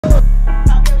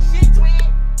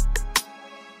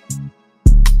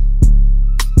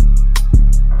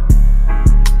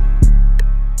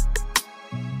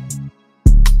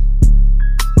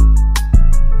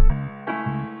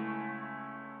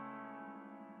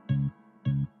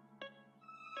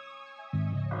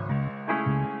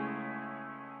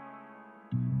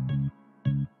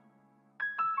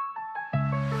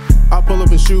I pull up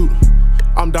and shoot,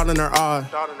 I'm dotting her eye.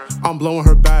 I'm blowing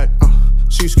her back,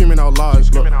 she screaming out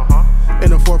loud. Look.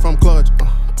 In the fourth, I'm clutch.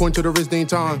 Point to the wrist,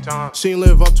 ain't time. She ain't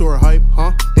live up to her hype,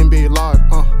 NBA live,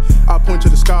 I point to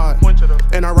the sky,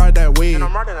 and I ride that wave.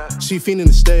 She fiending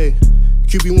to stay.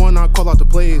 QB1, I call out the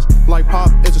plays. Like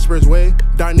Pop, it's a Spurs way.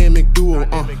 Dynamic duo,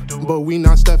 but we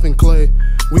not Steph and Clay.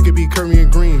 We could be Curry and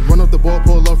Green. Run up the ball,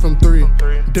 pull up from three.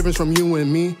 Difference from you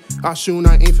and me. I shoot,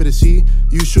 I aim for the C.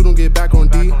 You shoot, don't get back on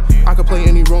D. I could play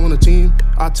any role on the team.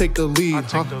 I take the lead,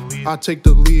 I take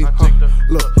the lead,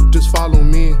 Look, just follow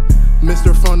me.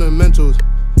 Mr. Fundamentals.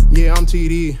 Yeah, I'm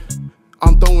TD.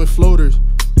 I'm throwing floaters.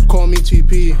 Call me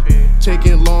TP.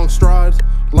 Taking long strides.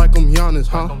 Like I'm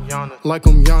Giannis, Like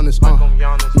I'm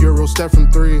Giannis, Euro step from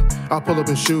three. I pull up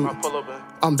and shoot.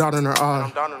 I'm dotting her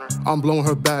eye. I'm blowing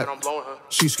her back.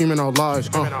 She screaming out loud.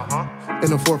 In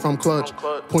the fourth, I'm clutch.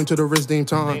 Point to the wrist, ain't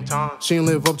time. She ain't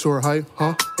live up to her hype,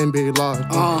 NBA live.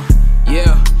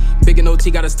 Yeah. Big N.O.T,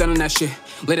 gotta stand on that shit.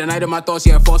 Late at night in my thoughts,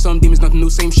 yeah, I fought some demons, nothing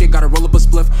new, same shit. Gotta roll up a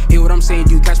spliff. Hear what I'm saying,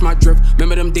 do you catch my drift?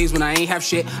 Remember them days when I ain't have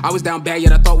shit? I was down bad,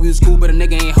 yet I thought we was cool, but a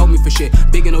nigga ain't help me for shit.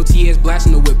 Big N.O.T is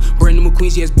blasting the whip. Brand new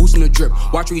McQueen's, yeah, it's boosting the drip.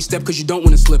 Watch where you step, cause you don't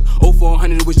wanna slip. 0 for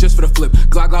 100, it was just for the flip.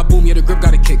 Glock, boom, yeah, the grip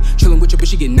got a kick. Chillin' with your bitch,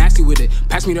 she get nasty with it.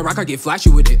 Pass me the rock, I get flashy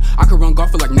with it. I could run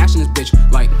golf for like Nash in this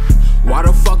bitch. Like, why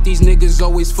the fuck these niggas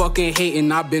always fucking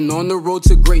hating? I've been on the road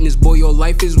to greatness, boy, your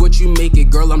life is what you make it.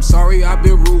 Girl, I'm sorry I've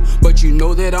been rude, but you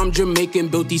know that I'm Jamaican.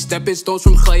 Built these stepping stones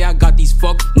from clay, I got these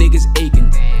fuck niggas aching.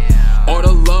 All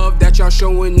the love that y'all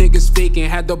showing niggas faking.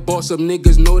 Had the boss up,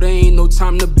 niggas know there ain't no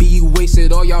time to be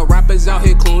wasted. All y'all rappers out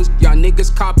here clones, y'all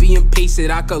niggas copy and paste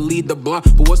it. I could lead the blind,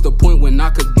 but what's the point when I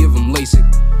could give them LASIK?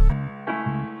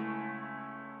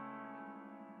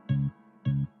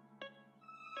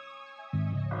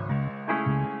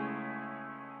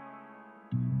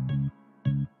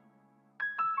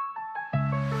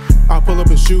 I pull up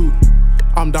and shoot,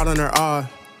 I'm dotting her eye.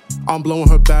 I'm blowing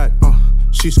her back,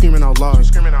 she screaming out loud.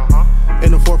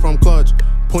 In the fourth, I'm clutch.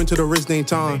 Point to the wrist, ain't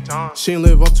time. She ain't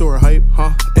live up to her hype,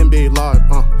 NBA live,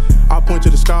 I point to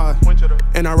the sky,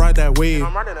 and I ride that wave.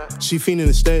 She fiending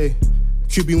to stay.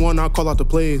 QB1, I call out the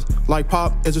plays. Like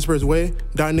Pop, it's a Spurs way.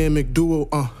 Dynamic duo,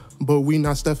 but we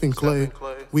not Steph and Clay.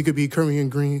 We could be Curry and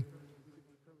Green.